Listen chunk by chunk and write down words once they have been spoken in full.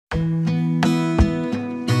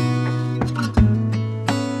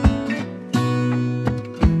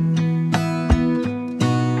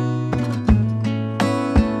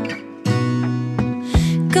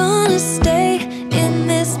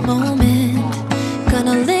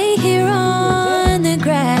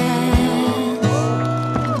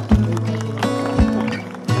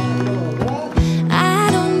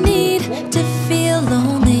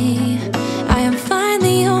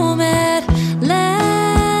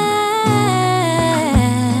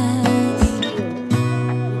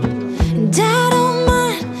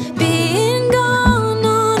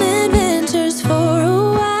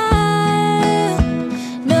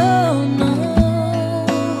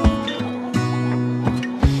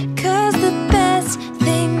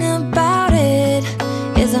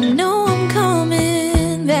know I'm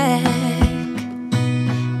coming back.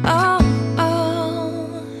 Oh,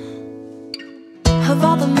 oh. Of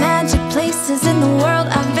all the magic places in the world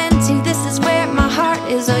I've been to, this is where my heart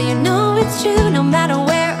is. Oh, you know it's true. No matter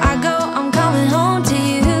where I go, I'm coming home to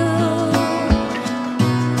you.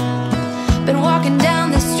 Been walking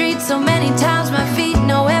down the street so many times, my feet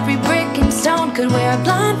know every brick and stone. Could wear a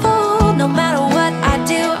blindfold. No matter what I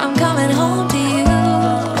do, I'm coming home to you.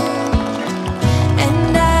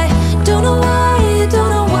 And I don't know why, don't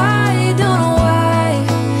know why, don't know why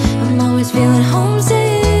I'm always feeling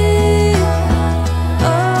homesick.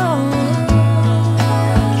 Oh,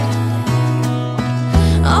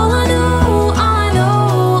 all I know, all I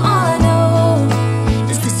know, all I know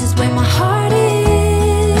is this is where my heart is.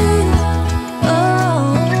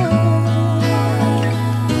 Oh,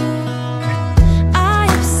 I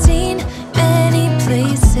have seen many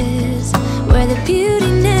places where the beauty